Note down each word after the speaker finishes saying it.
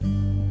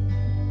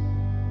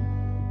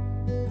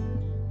The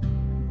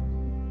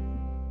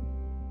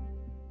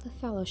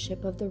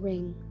Fellowship of the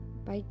Ring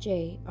by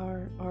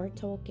J.R.R.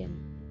 Tolkien.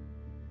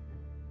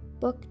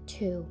 Book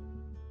 2.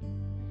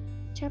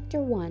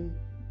 Chapter 1.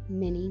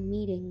 Many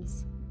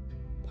Meetings.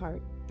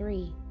 Part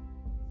 3.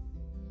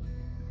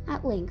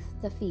 At length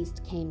the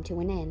feast came to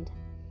an end.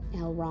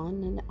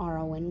 Elrond and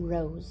Arwen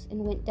rose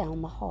and went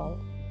down the hall,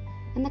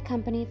 and the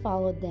company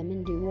followed them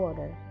in due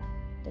order.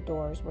 The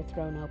doors were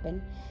thrown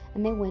open,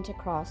 and they went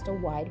across a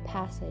wide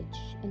passage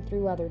and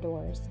through other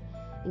doors,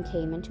 and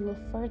came into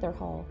a further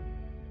hall.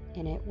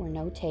 In it were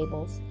no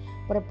tables,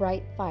 but a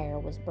bright fire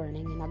was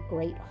burning in a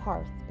great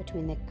hearth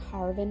between the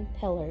carven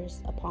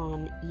pillars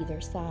upon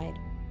either side.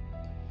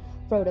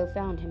 Frodo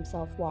found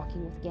himself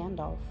walking with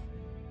Gandalf.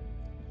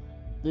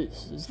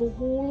 "This is the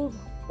Hall of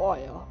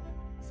Fire,"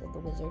 said the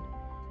wizard.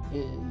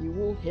 "Here you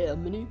will hear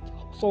many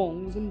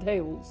songs and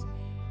tales,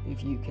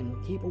 if you can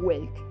keep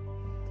awake.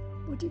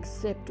 But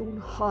except on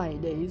high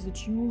days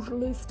it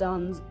usually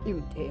stands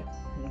empty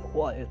and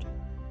quiet,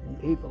 and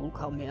people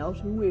come here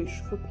to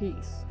wish for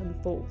peace and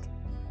thought.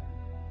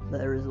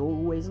 There is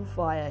always a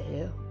fire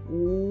here,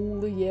 all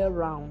the year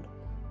round,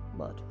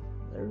 but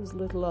there is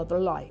little other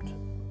light."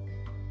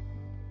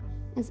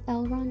 As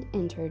Elrond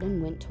entered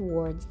and went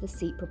towards the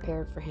seat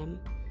prepared for him,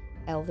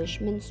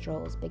 elvish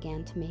minstrels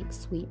began to make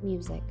sweet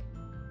music.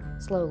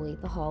 Slowly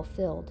the hall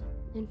filled,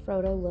 and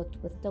Frodo looked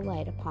with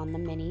delight upon the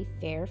many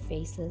fair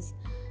faces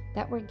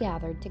that were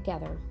gathered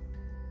together.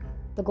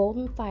 The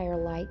golden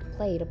firelight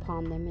played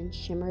upon them and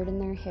shimmered in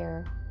their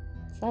hair.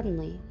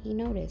 Suddenly he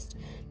noticed,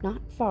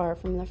 not far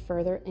from the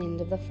further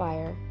end of the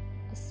fire,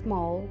 a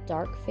small,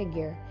 dark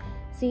figure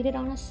seated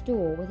on a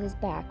stool with his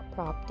back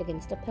propped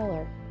against a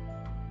pillar.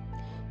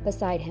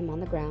 Beside him on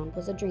the ground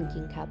was a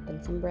drinking cup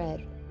and some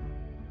bread.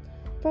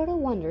 Frodo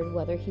wondered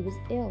whether he was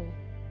ill,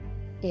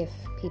 if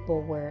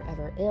people were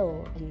ever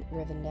ill in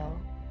Rivendell,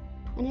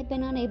 and had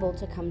been unable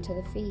to come to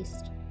the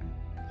feast.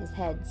 His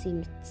head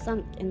seemed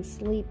sunk in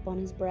sleep on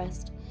his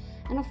breast,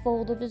 and a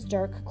fold of his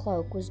dark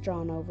cloak was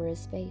drawn over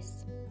his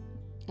face.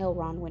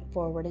 Elrond went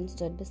forward and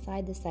stood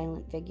beside the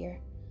silent figure.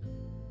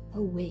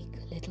 "Awake,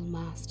 little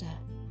master,"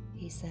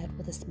 he said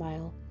with a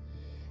smile.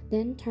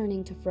 Then,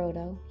 turning to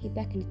Frodo, he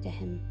beckoned to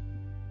him.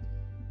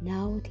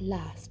 "Now at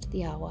last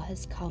the hour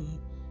has come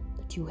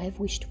that you have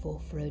wished for,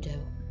 Frodo,"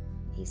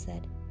 he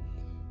said.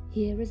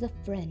 "Here is a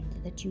friend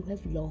that you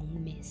have long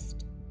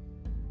missed."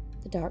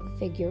 The dark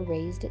figure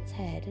raised its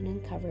head and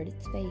uncovered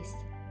its face.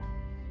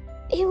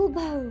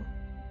 "Bilbo!"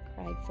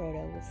 cried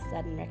Frodo with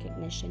sudden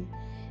recognition,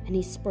 and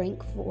he sprang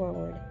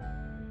forward.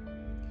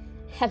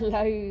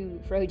 "Hello,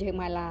 Frodo,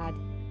 my lad,"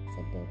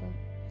 said Bilbo.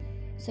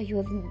 "So you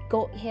have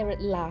got here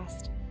at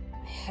last.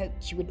 I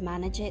hoped you would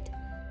manage it.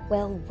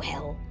 Well,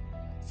 well.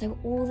 So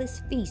all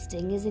this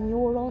feasting is in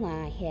your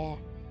honor, I hear.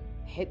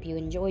 I hope you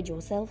enjoyed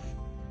yourself."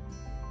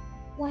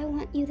 "Why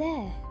weren't you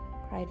there?"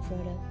 cried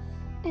Frodo.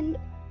 "And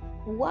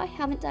why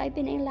haven't I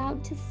been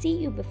allowed to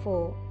see you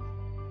before?"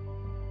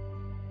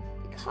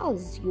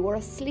 "Because you are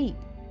asleep.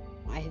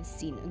 I have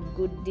seen a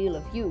good deal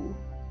of you.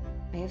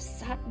 I have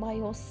sat by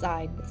your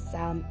side with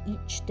Sam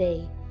each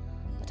day.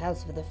 But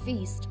as for the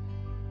feast,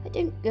 I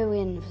don't go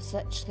in for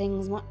such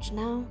things much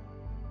now,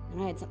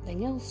 and I had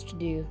something else to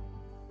do."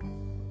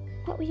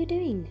 "What were you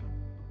doing?"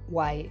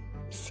 "Why,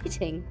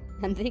 sitting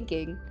and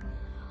thinking.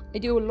 I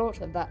do a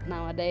lot of that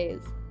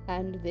nowadays,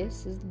 and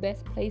this is the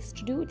best place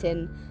to do it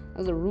in,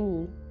 as a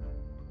rule."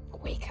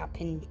 "Wake up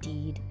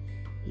indeed,"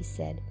 he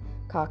said,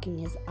 cocking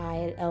his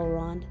eye at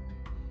Elrond.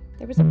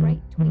 There was a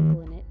bright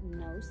twinkle in it and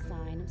no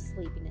sign of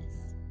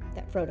sleepiness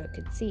that Frodo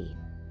could see.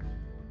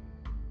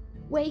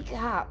 "Wake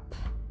up!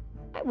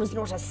 I was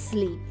not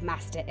asleep,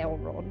 Master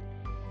Elrond.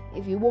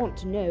 If you want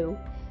to know,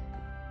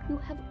 you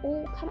have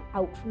all come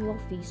out from your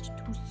feast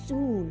too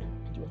soon,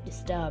 and you have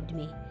disturbed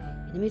me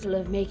in the middle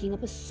of making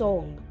up a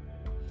song.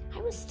 I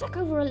was stuck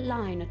over a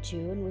line or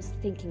two and was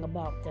thinking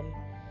about them,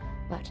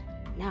 but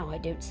now I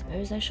don't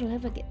suppose I shall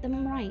ever get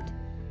them right.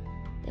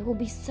 There will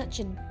be such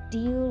a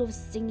deal of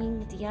singing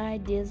that the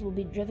ideas will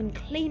be driven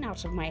clean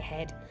out of my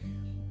head.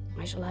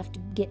 I shall have to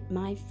get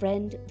my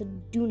friend the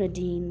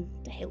Dunedain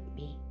to help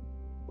me.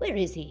 Where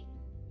is he?"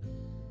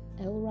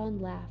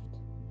 Elrond laughed.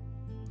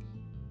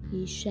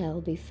 "He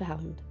shall be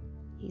found,"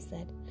 he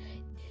said.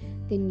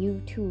 "Then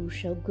you two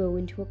shall go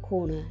into a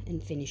corner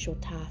and finish your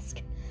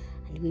task,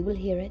 and we will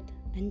hear it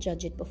and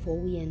judge it before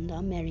we end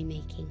our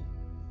merrymaking."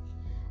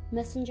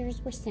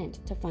 Messengers were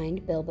sent to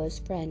find Bilbo's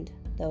friend,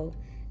 though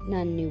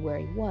none knew where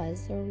he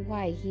was or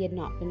why he had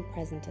not been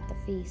present at the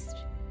feast.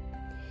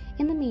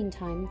 In the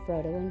meantime,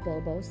 Frodo and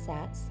Bilbo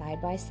sat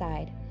side by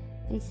side,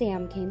 and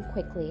Sam came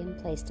quickly and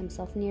placed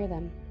himself near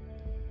them.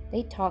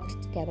 They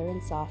talked together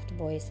in soft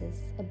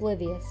voices,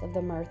 oblivious of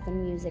the mirth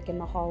and music in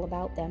the hall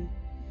about them.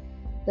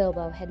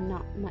 Bilbo had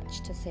not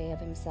much to say of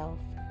himself.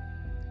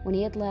 When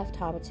he had left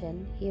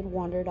Hobbiton, he had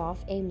wandered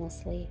off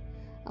aimlessly,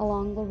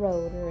 along the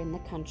road or in the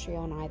country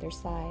on either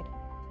side,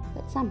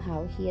 but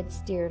somehow he had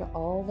steered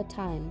all the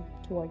time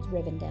towards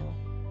Rivendell.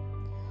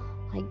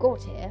 "I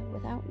got here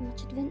without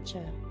much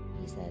adventure,"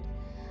 he said.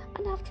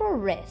 and after a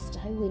rest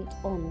I went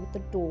on with the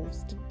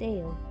dwarves to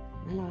Dale,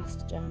 my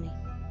last journey.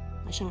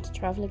 I shan't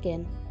travel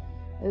again.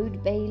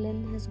 Old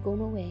Balin has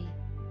gone away.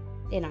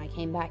 Then I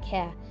came back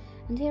here,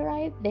 and here I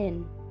have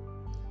been.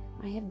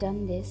 I have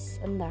done this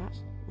and that.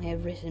 I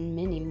have written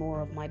many more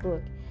of my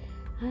book,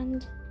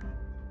 and,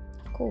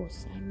 of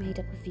course, I made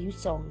up a few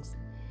songs.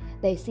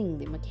 They sing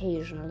them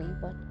occasionally,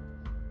 but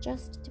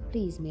just to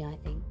please me, I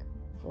think.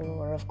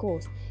 For, of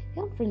course,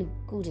 they aren't really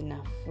good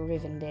enough for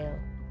Rivendell.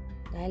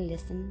 But I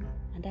listen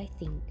and I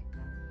think.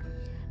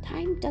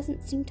 Time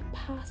doesn't seem to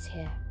pass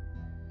here.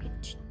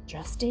 It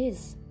just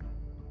is.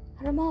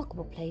 A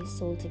remarkable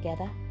place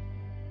altogether.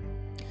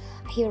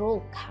 I hear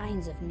all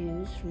kinds of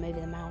news from over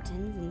the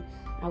mountains and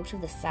out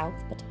of the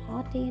south, but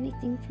hardly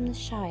anything from the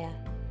Shire.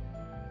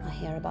 I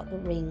hear about the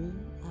ring.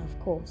 Of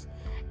course,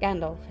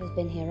 Gandalf has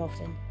been here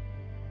often.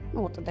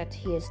 Not that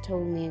he has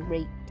told me a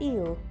great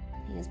deal.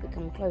 He has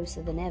become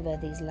closer than ever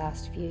these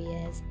last few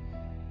years.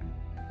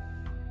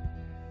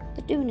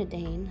 The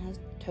Dunedain has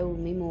told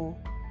me more.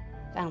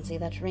 Fancy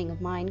that ring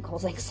of mine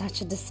causing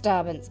such a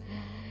disturbance.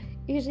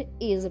 It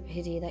is a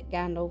pity that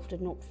Gandalf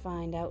did not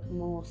find out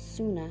more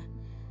sooner.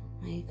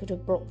 I could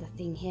have brought the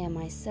thing here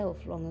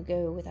myself long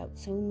ago without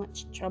so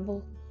much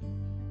trouble.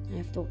 I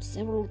have thought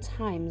several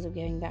times of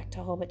going back to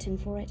Hobbiton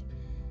for it,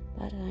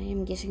 but I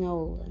am getting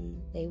old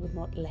and they would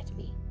not let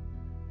me.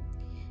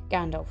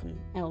 Gandalf and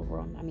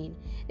Elrond,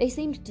 they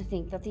seemed to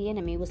think that the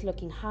enemy was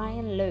looking high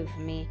and low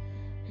for me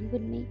and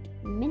would make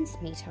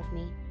mincemeat of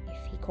me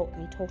if he caught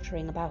me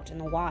tottering about in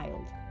the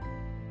wild.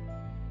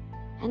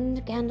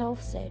 And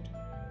Gandalf said,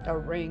 "The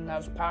ring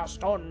has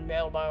passed on,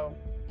 Bilbo.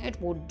 It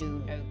would do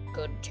no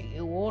good to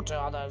you or to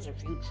others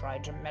if you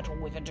tried to meddle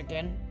with it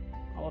again."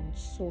 Odd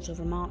sort of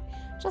remark,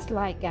 just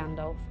like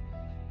Gandalf.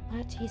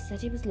 But he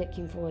said he was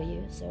looking for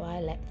you, so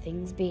I let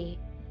things be.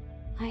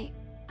 I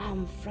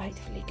am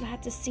frightfully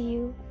glad to see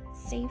you,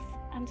 safe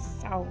and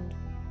sound.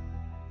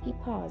 He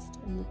paused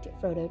and looked at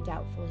Frodo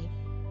doubtfully.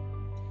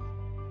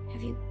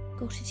 "Have you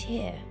got it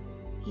here?"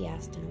 he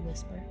asked in a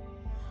whisper.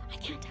 "I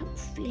can't help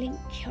feeling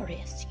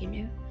curious,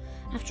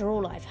 after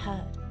all I've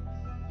heard.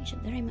 I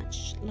should very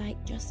much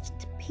like just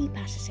to peep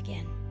at it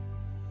again."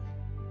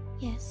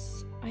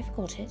 "Yes, I've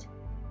got it,"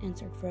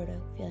 answered Frodo,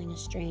 feeling a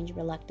strange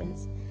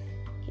reluctance.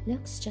 "It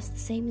looks just the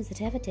same as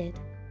it ever did."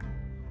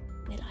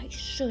 "Well, I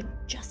should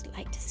just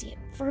like to see it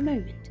for a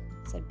moment,"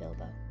 said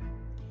Bilbo.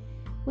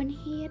 When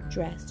he had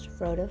dressed,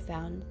 Frodo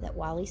found that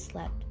while he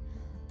slept,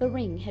 the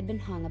ring had been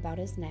hung about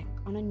his neck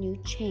on a new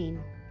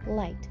chain,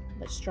 light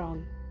but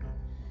strong.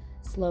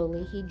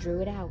 Slowly he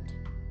drew it out.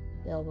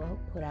 Bilbo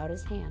put out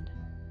his hand.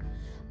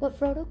 But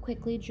Frodo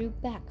quickly drew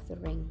back the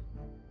ring.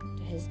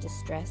 To his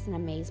distress and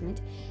amazement,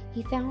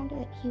 he found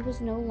that he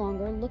was no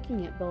longer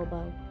looking at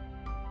Bilbo.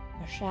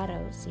 A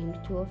shadow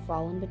seemed to have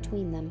fallen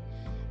between them,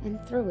 and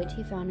through it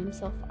he found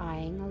himself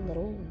eyeing a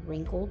little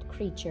wrinkled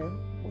creature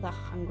with a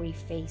hungry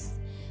face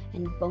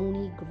and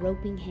bony,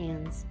 groping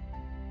hands.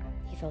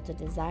 He felt a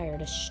desire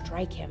to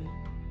strike him.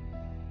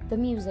 The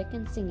music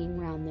and singing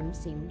round them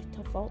seemed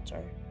to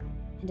falter,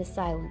 and a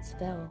silence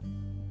fell.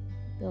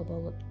 Bilbo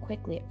looked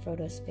quickly at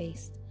Frodo's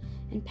face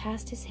and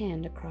passed his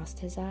hand across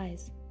his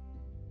eyes.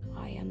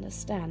 "I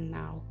understand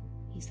now,"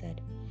 he said.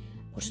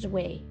 "Put it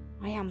away.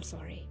 I am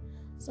sorry.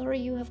 Sorry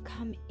you have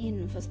come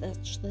in for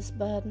this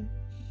burden.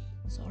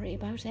 Sorry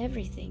about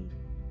everything.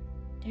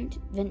 Don't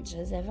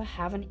adventures ever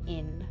have an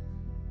end?"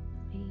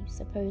 "I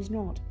suppose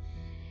not.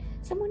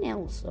 Someone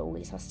else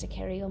always has to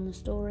carry on the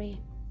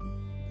story.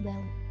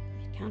 Well,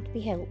 it can't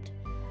be helped.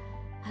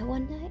 I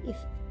wonder if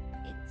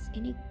it's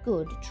any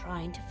good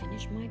trying to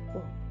finish my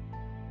book.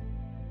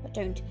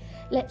 But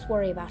let's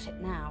worry about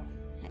it now.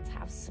 Let's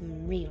have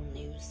some real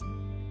news.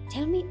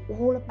 Tell me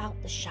all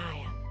about the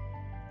Shire."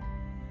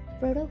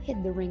 Frodo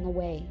hid the ring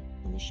away,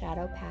 and the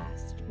shadow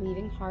passed,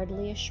 leaving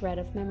hardly a shred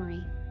of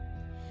memory.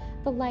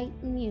 The light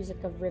and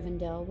music of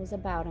Rivendell was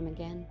about him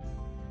again.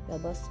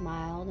 Bilbo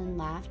smiled and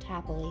laughed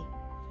happily.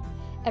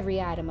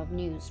 Every item of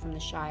news from the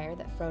Shire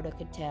that Frodo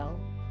could tell,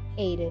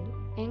 aided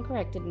and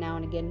corrected now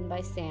and again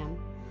by Sam,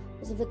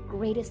 was of the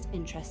greatest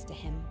interest to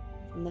him,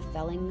 from the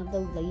felling of the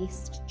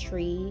least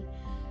tree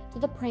to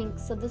the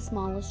pranks of the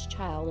smallest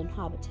child in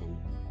Hobbiton.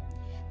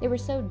 They were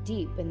so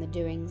deep in the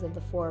doings of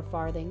the Four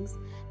Farthings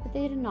that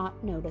they did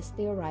not notice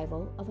the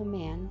arrival of a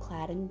man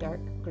clad in dark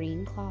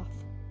green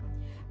cloth.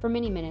 For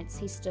many minutes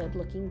he stood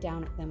looking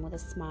down at them with a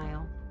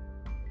smile.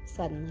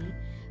 Suddenly,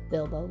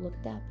 Bilbo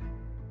looked up.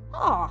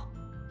 "Ah,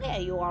 there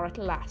you are at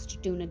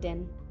last,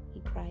 Dunedain," he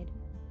cried.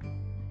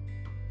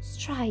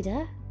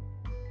 "Strider,"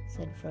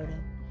 said Frodo.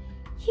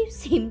 "You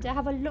seem to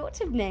have a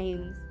lot of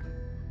names."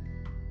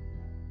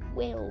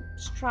 "Well,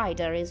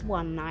 Strider is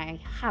one I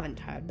haven't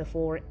heard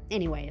before,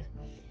 anyway,"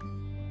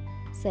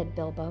 said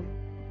Bilbo.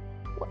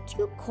 "What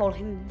do you call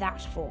him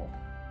that for?"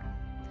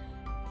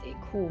 "They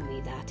call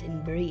me that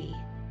in Bree,"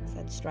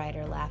 said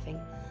Strider, laughing,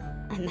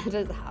 "and that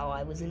is how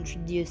I was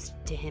introduced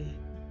to him."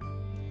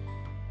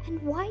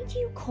 "And why do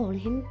you call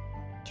him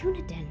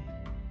Dunedain?"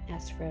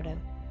 asked Frodo.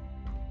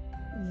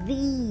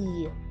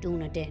 "The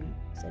Dunedain,"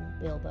 said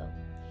Bilbo.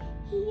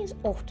 He is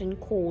often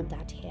called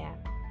that here,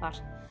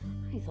 but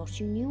I thought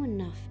you knew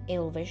enough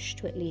Elvish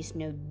to at least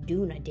know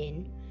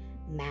Dunedain,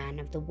 man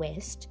of the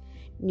West,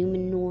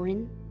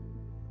 Númenórin.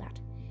 But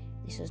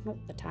this is not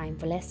the time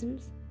for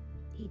lessons.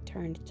 He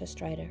turned to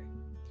Strider.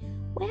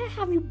 Where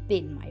have you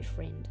been, my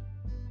friend?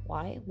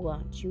 Why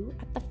weren't you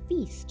at the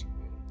feast?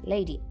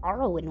 Lady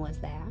Arwen was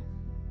there.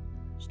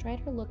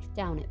 Strider looked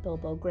down at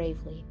Bilbo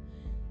gravely.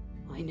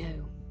 I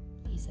know,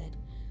 he said,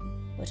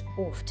 but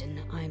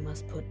often I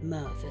must put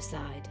mirth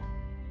aside.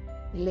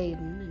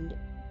 Meladen and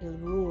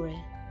Ilrure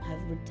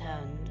have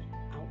returned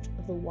out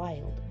of the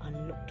wild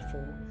unlooked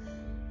for,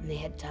 and they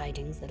had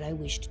tidings that I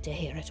wished to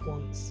hear at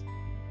once.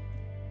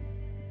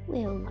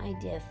 Well, my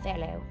dear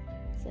fellow,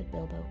 said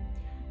Bilbo,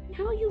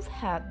 now you've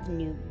heard the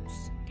news,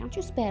 can't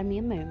you spare me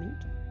a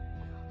moment?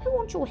 I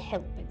want your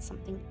help in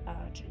something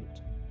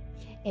urgent.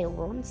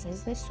 Elrond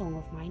says this song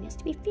of mine is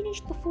to be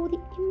finished before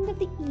the end of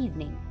the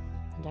evening,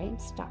 and I am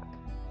stuck.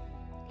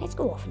 Let's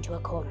go off into a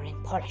corner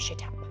and polish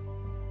it up.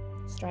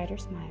 Strider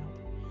smiled.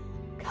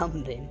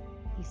 Come then,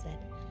 he said,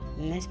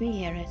 let me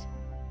hear it.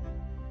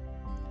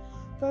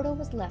 Frodo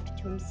was left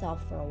to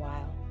himself for a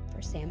while,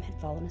 for Sam had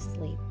fallen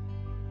asleep.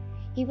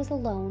 He was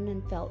alone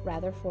and felt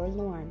rather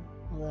forlorn,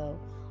 although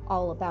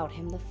all about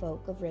him the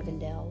folk of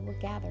Rivendell were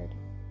gathered.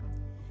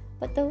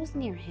 But those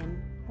near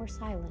him were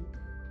silent,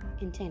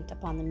 intent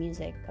upon the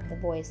music of the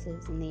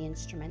voices and the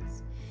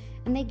instruments,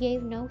 and they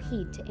gave no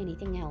heed to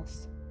anything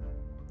else.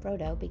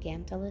 Frodo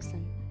began to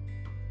listen.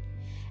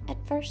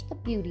 At first the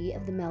beauty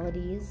of the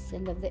melodies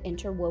and of the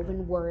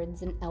interwoven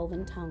words in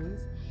elven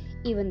tongues,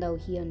 even though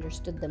he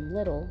understood them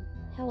little,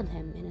 held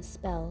him in a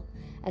spell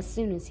as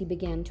soon as he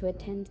began to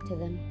attend to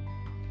them.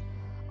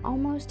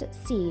 Almost it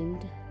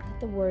seemed that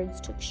the words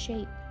took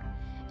shape,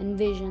 and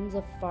visions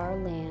of far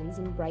lands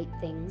and bright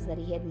things that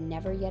he had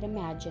never yet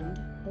imagined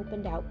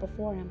opened out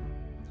before him,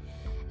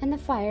 and the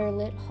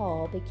fire-lit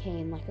hall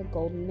became like a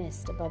golden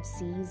mist above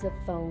seas of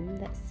foam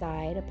that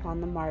sighed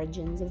upon the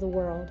margins of the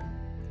world.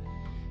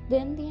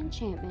 Then the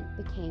enchantment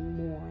became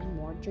more and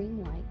more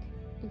dreamlike,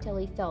 until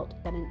he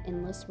felt that an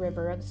endless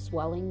river of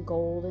swelling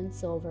gold and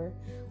silver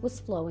was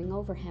flowing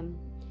over him,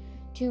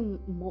 too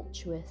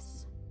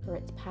tumultuous for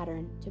its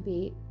pattern to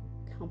be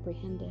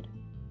comprehended.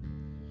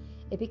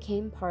 It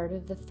became part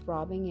of the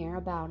throbbing air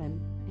about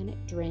him, and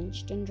it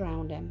drenched and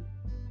drowned him.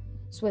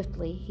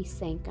 Swiftly he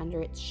sank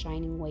under its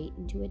shining weight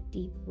into a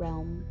deep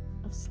realm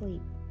of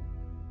sleep.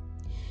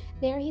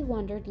 There he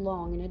wandered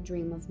long in a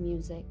dream of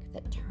music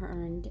that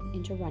turned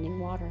into running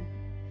water,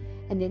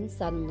 and then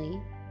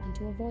suddenly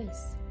into a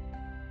voice.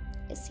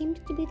 It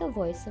seemed to be the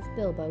voice of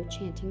Bilbo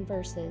chanting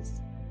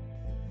verses.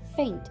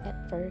 Faint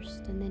at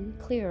first, and then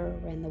clearer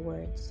ran the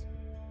words.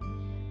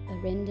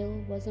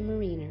 Arendil was a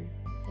mariner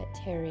that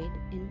tarried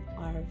in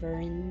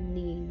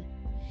Arvarin.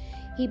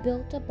 He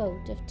built a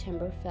boat of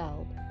timber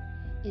felled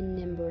in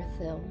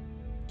Nimberthil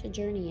to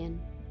journey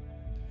in.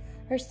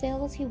 Her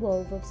sails he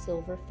wove of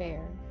silver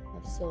fair,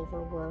 of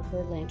silver were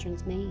her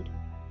lanterns made.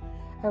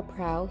 Her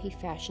prow he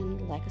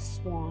fashioned like a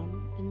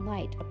swan, and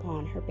light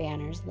upon her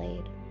banners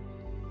laid.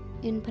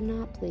 In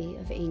panoply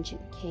of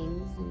ancient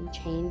kings and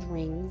chained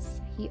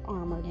rings he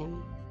armored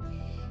him.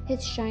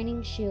 His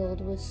shining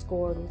shield was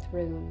scored with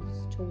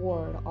runes to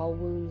ward all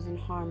wounds and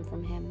harm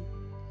from him.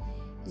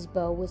 His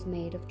bow was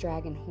made of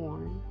dragon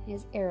horn,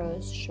 his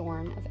arrows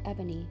shorn of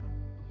ebony.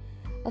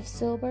 Of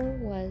silver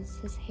was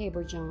his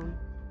habergeon,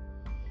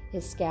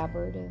 his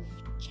scabbard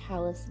of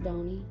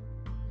chalcedony.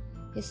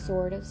 His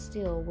sword of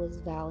steel was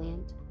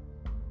valiant,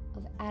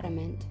 of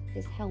adamant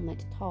his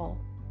helmet tall.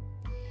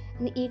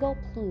 An eagle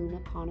plume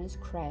upon his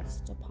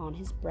crest, upon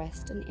his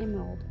breast an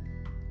emerald.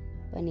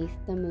 Beneath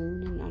the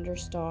moon and under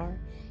star,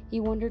 he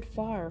wandered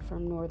far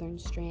from northern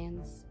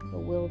strands,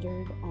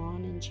 bewildered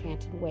on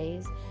enchanted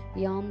ways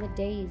beyond the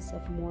days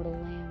of mortal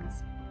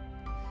lands.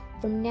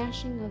 From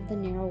gnashing of the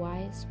narrow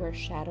ice where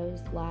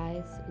shadows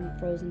lies in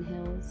frozen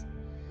hills,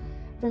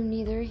 from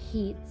neither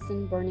heats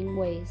and burning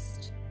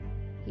waste,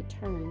 he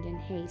turned in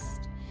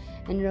haste,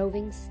 and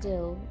roving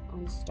still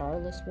on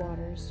starless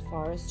waters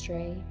far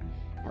astray,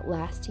 at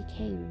last he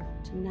came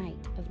to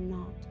night of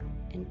naught,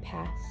 and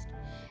passed,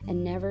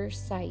 and never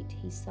sight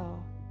he saw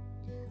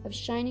of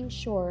shining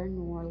shore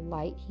nor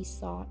light he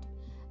sought.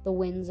 The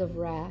winds of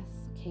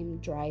wrath came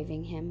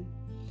driving him,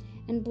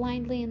 and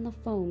blindly in the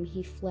foam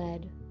he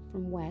fled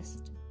from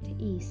west to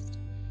east,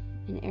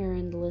 and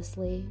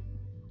errandlessly,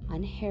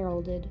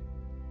 unheralded,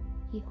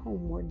 he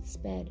homeward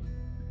sped.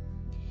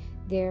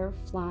 There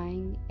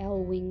flying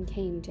Elwing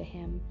came to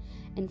him,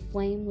 and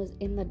flame was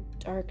in the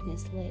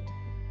darkness lit,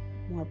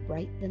 more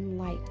bright than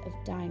light of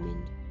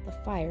diamond, the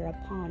fire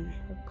upon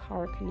her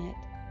carcanet.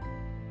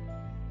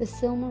 The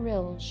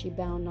Silmaril she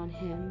bound on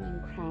him,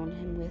 and crowned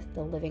him with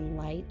the living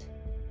light.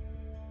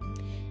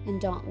 And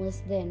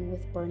dauntless then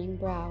with burning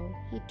brow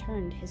he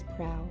turned his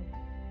prow,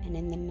 and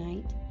in the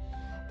night,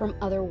 from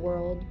other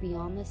world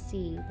beyond the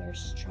sea, there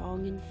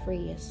strong and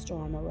free a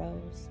storm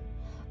arose,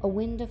 a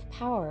wind of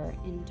power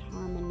in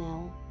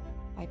Tarmanel,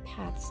 by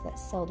paths that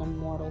seldom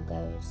mortal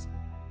goes.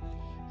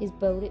 His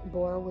boat it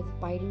bore with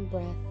biting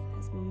breath,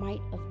 as the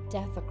might of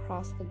death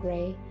across the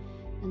gray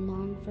and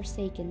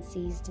long-forsaken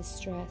seas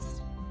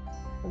distressed.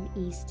 From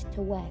east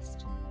to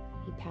west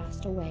he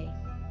passed away.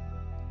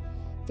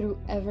 Through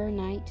ever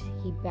night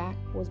he back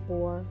was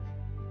bore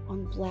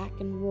on black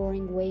and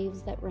roaring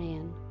waves that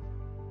ran,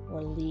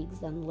 o'er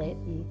leagues unlit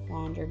and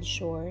floundered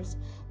shores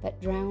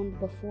that drowned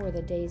before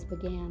the days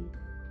began,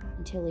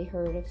 until he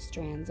heard of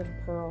strands of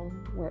pearl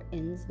where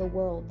ends the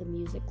world the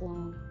music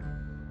long,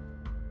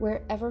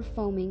 where ever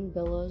foaming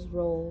billows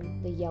roll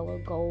the yellow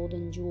gold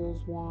and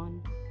jewels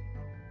wan.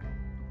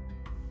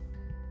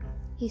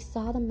 He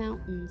saw the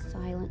mountains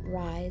silent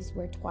rise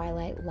where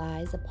twilight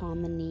lies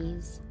upon the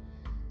knees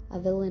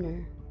of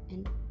Elinor,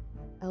 and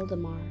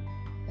Eldamar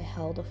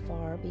beheld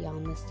afar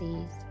beyond the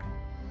seas.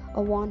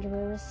 A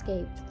wanderer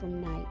escaped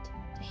from night,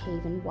 to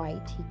haven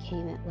white he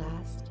came at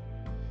last,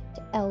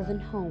 to elven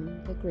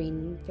home the green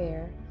and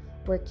fair,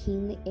 where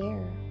keen the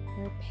air,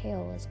 where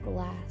pale as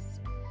glass,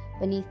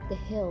 beneath the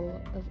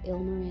hill of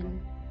Ilmarinen,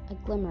 a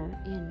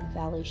glimmer in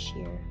valley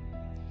sheer.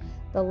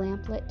 The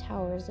lamplit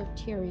towers of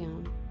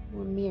Tirion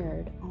were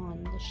mirrored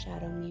on the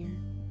Shadowmere.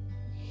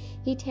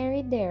 He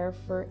tarried there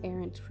for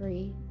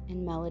errantry,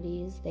 and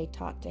melodies they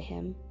taught to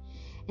him,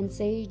 and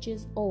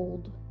sages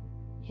old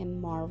him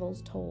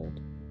marvels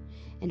told,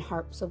 and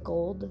harps of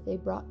gold they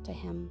brought to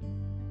him.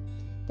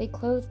 They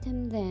clothed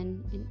him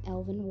then in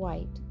elven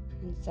white,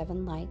 and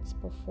 7 lights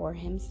before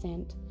him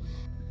sent,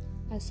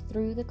 as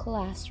through the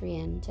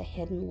Calastrian to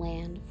hidden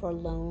land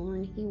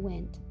forlorn he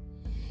went.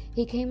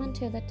 He came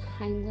unto the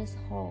timeless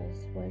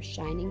halls, where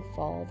shining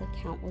fall the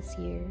countless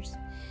years,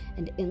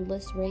 and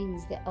endless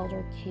reigns the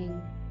elder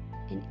king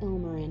in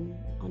Ilmarinen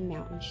on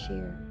mountain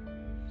sheer.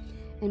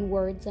 And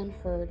words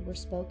unheard were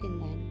spoken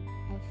then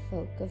of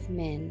folk of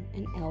men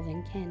and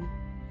elven kin.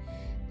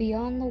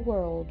 Beyond the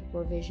world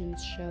where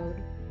visions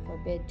showed,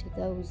 forbid to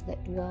those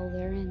that dwell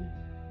therein.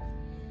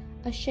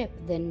 A ship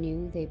then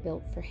new they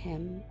built for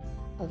him,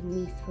 of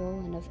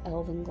mithril and of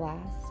elven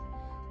glass,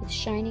 with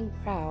shining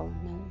prow,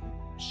 no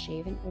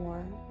shaven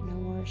oar,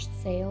 nor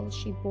sail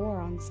she bore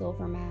on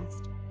silver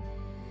mast.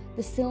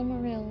 The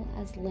Silmaril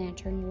as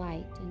lantern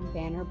light, and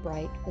banner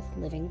bright with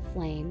living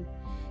flame,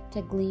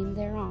 to gleam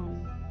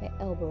thereon by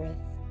Elbereth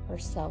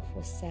herself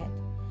was set,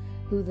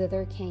 who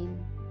thither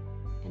came,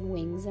 and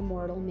wings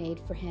immortal made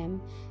for him,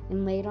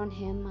 and laid on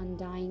him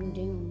undying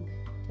doom,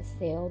 to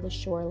sail the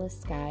shoreless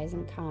skies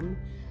and come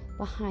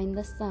behind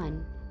the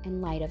sun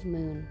and light of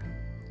moon.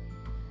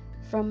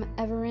 From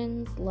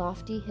Everin's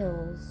lofty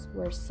hills,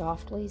 where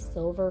softly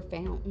silver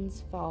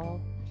fountains fall,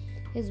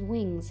 his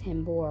wings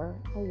him bore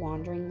a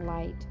wandering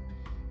light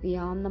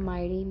beyond the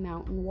mighty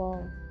mountain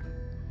wall.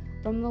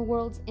 From the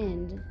world's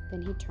end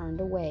then he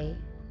turned away,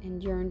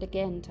 and yearned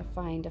again to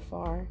find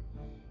afar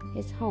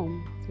his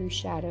home, through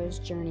shadows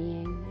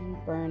journeying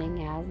and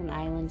burning as an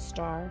island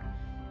star.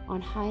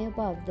 On high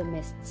above the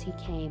mists he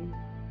came,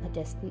 a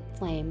distant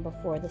flame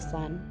before the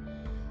sun,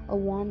 a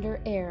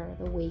wander ere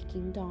the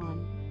waking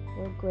dawn,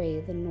 where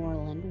gray the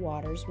Norland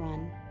waters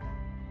run.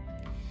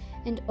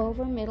 And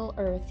over Middle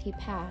Earth he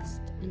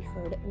passed, and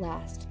heard at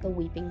last the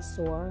weeping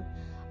sore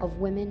of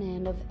women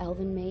and of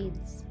elven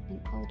maids,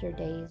 in elder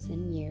days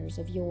and years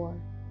of yore.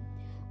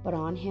 But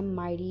on him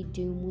mighty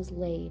doom was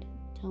laid,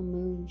 till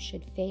moon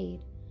should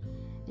fade,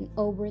 an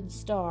Obrid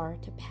star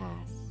to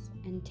pass,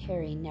 and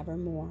tarry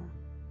nevermore.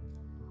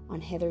 On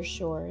hither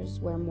shores,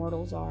 where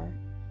mortals are,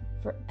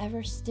 for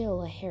ever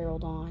still a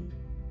herald on,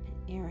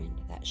 an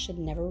errand that should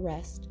never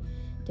rest,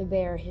 to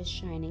bear his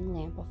shining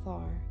lamp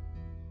afar,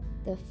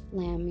 the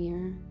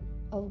Flamir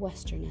of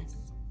Westerness.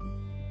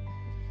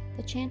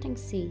 The chanting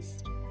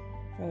ceased.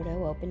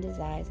 Frodo opened his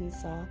eyes and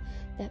saw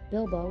that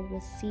Bilbo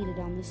was seated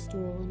on the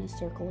stool in a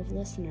circle of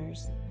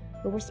listeners,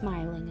 who were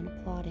smiling and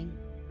applauding.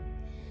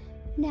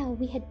 "Now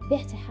we had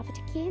better have it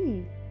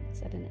again,"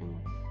 said an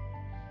elf.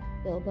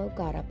 Bilbo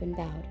got up and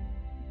bowed.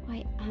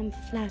 "I am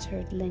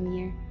flattered,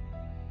 Linir,"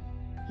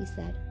 he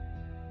said,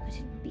 "but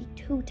it would be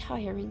too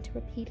tiring to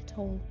repeat it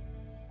all."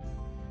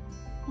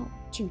 "Not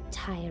too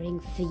tiring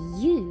for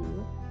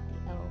you,"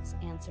 the elves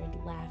answered,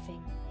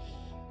 laughing.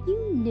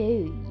 "You know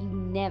you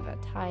never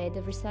tired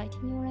of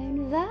reciting your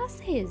own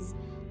verses,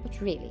 but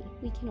really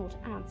we cannot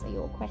answer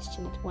your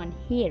question at one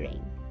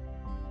hearing."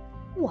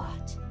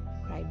 "What?"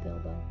 cried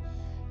Bilbo.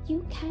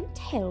 "You can't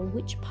tell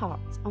which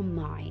parts are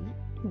mine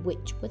and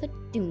which were the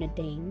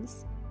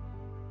Dunedain's?"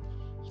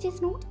 "It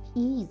is not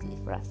easy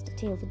for us to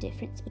tell the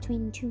difference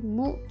between 2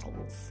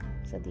 mortals,"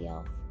 said the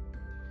elf.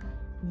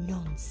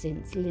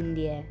 "Nonsense,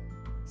 Lindir,"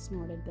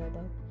 snorted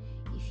Bilbo.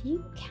 "If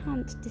you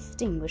can't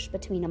distinguish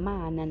between a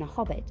man and a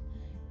hobbit,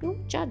 your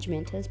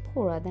judgment is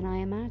poorer than I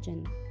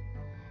imagined.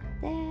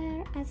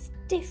 They're as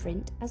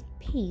different as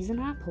peas and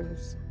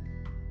apples."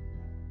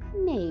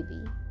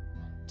 "Maybe.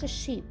 To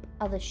sheep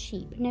other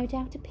sheep no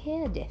doubt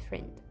appear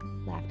different,"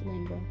 laughed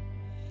Lindro.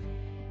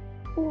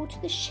 "Or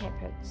to the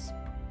shepherds.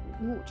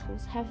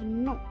 Mortals have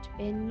not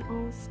been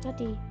our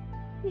study.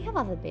 We have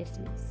other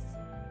business."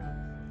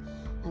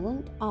 "I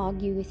won't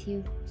argue with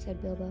you,"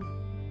 said Bilbo.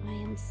 "I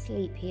am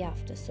sleepy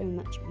after so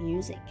much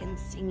music and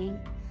singing.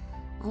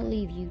 I'll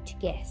leave you to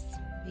guess,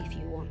 if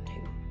you want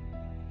to."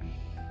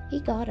 He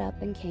got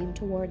up and came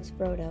towards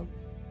Frodo.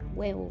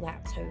 "Well,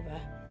 that's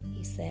over,"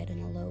 he said in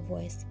a low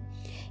voice.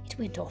 "It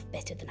went off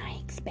better than I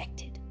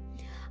expected.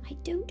 I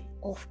don't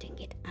often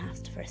get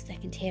asked for a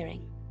second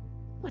hearing.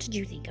 What did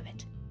you think of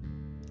it?"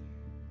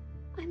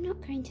 "I'm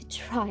not going to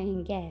try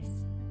and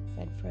guess,"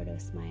 said Frodo,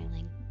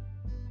 smiling.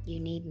 "You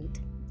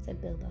needn't,"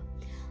 said Bilbo.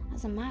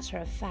 "As a matter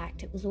of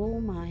fact, it was all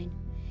mine,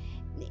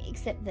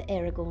 except that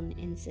Aragorn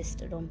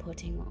insisted on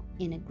putting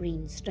in a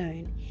green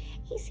stone.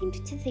 He seemed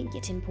to think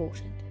it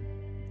important.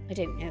 I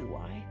don't know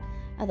why.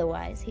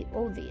 Otherwise, he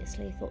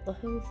obviously thought the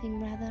whole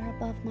thing rather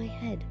above my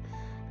head,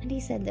 and he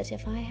said that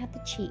if I had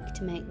the cheek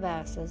to make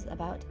verses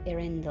about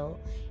Eärendil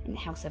in the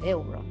House of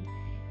Elrond,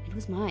 it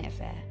was my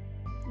affair.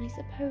 I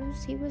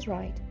suppose he was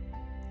right."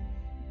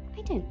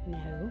 "I don't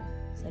know,"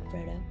 said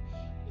Frodo.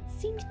 "It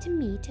seemed to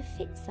me to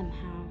fit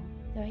somehow,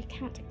 though I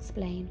can't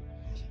explain.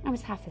 I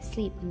was half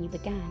asleep when you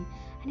began,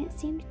 and it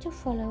seemed to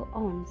follow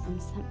on from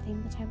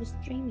something that I was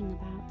dreaming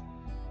about.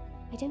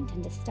 I don't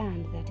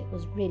understand that it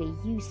was really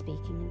you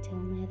speaking until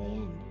near the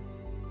end."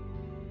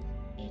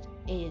 "It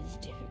is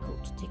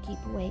difficult to keep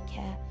awake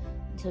here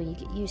until you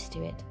get used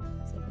to it,"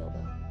 said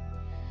Bilbo.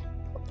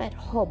 "Not that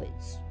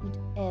hobbits would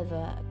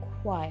ever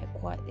acquire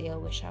quite the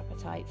elvish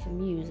appetite for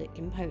music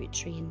and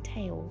poetry and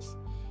tales.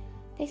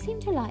 They seem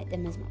to like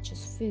them as much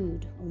as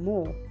food, or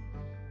more.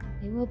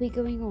 They will be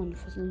going on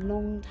for a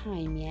long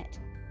time yet.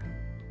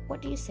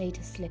 What do you say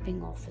to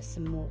slipping off for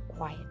some more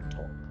quiet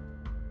talk?"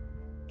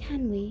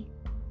 "Can we?"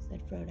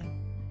 said Frodo.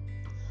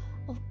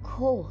 "Of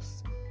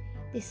course.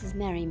 This is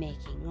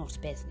merrymaking, not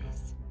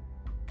business.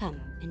 Come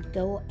and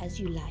go as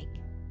you like,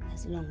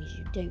 as long as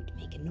you don't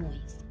make a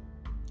noise."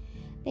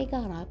 They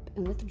got up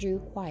and withdrew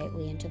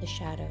quietly into the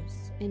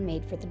shadows and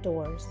made for the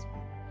doors.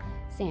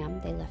 Sam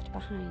they left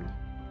behind,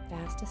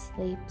 fast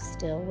asleep,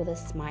 still with a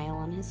smile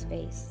on his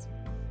face.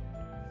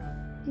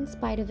 In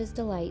spite of his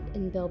delight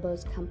in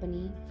Bilbo's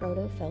company,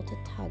 Frodo felt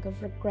a tug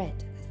of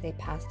regret as they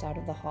passed out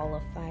of the Hall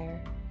of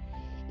Fire.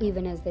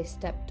 Even as they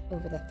stepped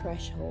over the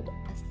threshold,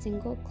 a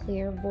single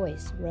clear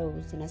voice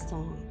rose in a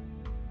song.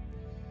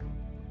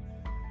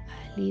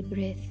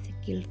 "Libreth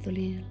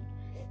Gilthulil,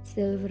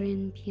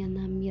 Silverin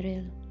Piana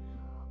Miril,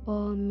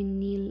 O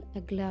Minil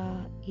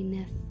Agla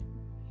Ineth,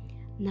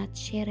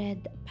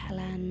 Natchered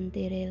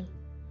Palandiril,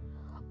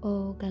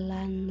 O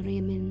Galan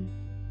Remin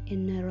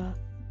Ineroth,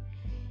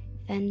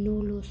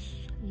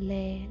 Fanulus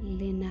Le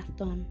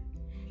Linathon,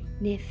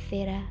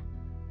 Nefera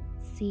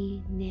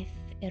Si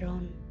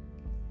Neferon."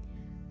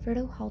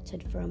 Frodo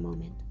halted for a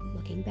moment,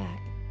 looking back.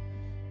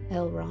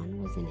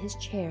 Elrond was in his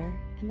chair,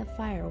 and the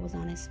fire was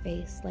on his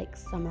face like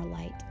summer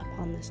light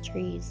upon the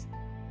trees.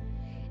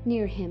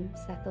 Near him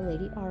sat the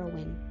Lady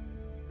Arwen.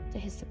 To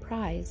his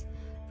surprise,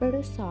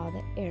 Frodo saw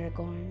that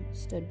Aragorn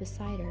stood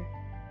beside her.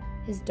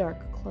 His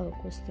dark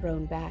cloak was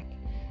thrown back,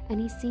 and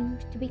he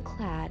seemed to be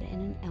clad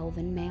in an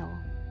elven mail,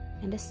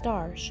 and a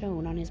star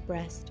shone on his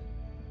breast.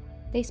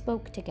 They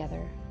spoke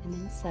together, and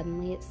then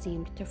suddenly it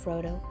seemed to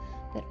Frodo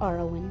that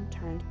Arwen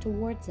turned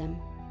towards him,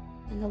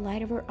 and the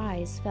light of her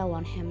eyes fell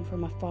on him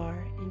from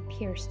afar and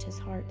pierced his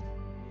heart.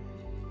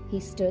 He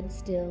stood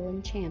still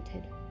and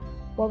chanted,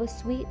 while the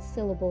sweet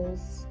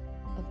syllables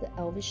of the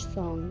elvish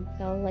song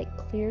fell like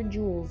clear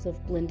jewels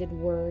of blended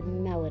word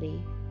and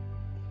melody.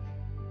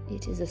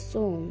 "It is a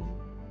song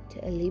to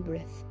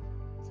Elibreth,"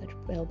 said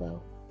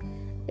Bilbo.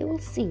 "They will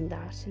sing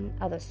that and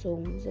other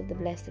songs of the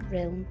Blessed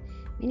Realm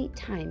many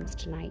times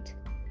tonight.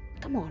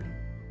 Come on."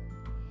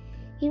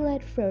 He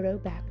led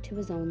Frodo back to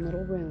his own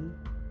little room.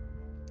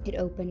 It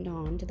opened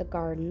on to the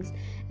gardens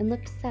and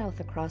looked south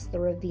across the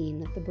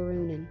ravine of the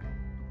Barunin.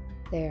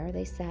 There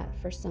they sat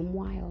for some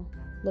while,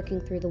 looking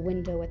through the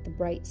window at the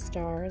bright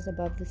stars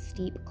above the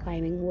steep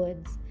climbing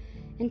woods,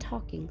 and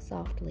talking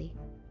softly.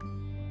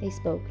 They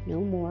spoke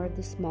no more of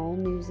the small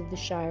news of the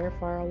Shire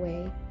far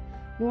away,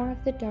 nor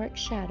of the dark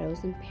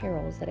shadows and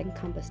perils that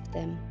encompassed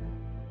them,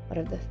 but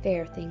of the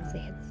fair things they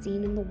had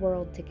seen in the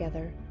world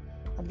together,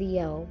 of the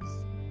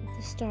elves, of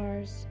the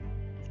stars,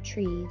 of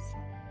trees,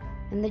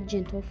 and the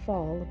gentle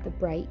fall of the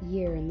bright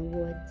year in the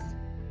woods.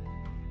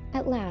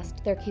 At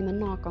last there came a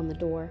knock on the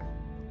door.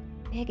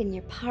 "Begging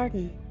your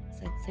pardon,"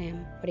 said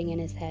Sam, putting in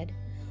his head,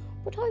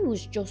 "but I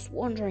was just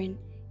wondering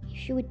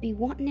if you would be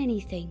wanting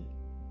anything."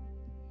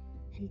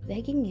 "And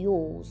begging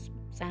yours,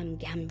 Sam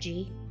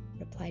Gamgee,"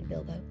 replied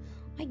Bilbo.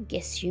 "I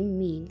guess you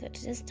mean that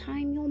it is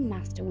time your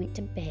master went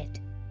to bed."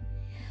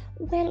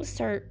 "Well,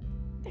 sir,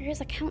 there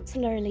is a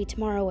council early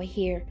tomorrow, I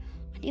hear,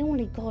 and he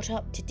only got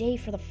up today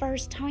for the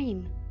first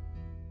time."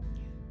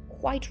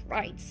 "Quite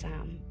right,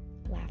 Sam,"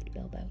 laughed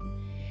Bilbo.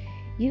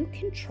 "You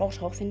can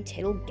trot off and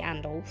tell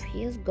Gandalf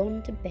he has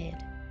gone to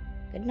bed.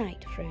 Good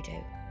night,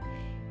 Frodo."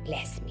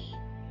 "Bless me,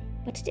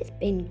 but it has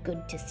been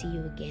good to see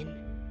you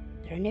again.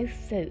 There are no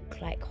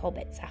folk like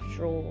hobbits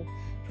after all,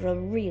 for a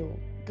real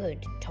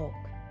good talk.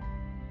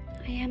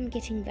 I am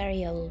getting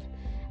very old,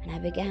 and I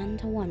began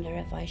to wonder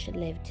if I should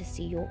live to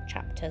see your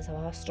chapters of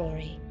our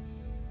story.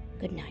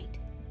 Good night.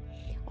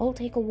 I'll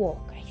take a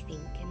walk, I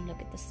think, and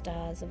look at the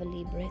stars of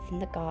Elibreth in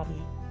the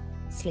garden.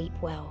 Sleep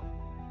well."